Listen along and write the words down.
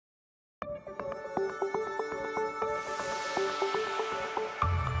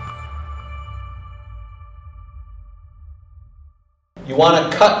You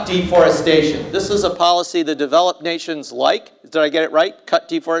want to cut deforestation. This is a policy the developed nations like. Did I get it right? Cut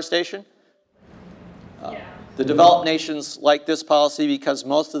deforestation? Yeah. The developed nations like this policy because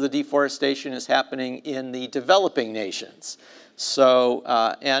most of the deforestation is happening in the developing nations. So,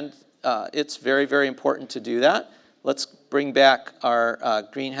 it's very, very important to do that. Let's bring back our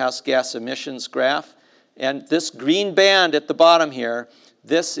greenhouse gas emissions graph. And this green band at the bottom here,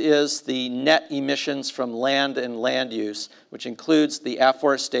 this is the net emissions from land and land use, which includes the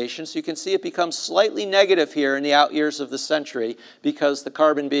afforestation. So you can see it becomes slightly negative here in the out years of the century because the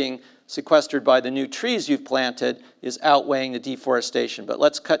carbon being sequestered by the new trees you've planted is outweighing the deforestation. But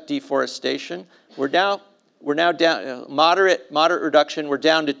let's cut deforestation. We're now down, moderate reduction, we're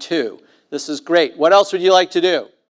down to 2. This is great. What else would you like to do?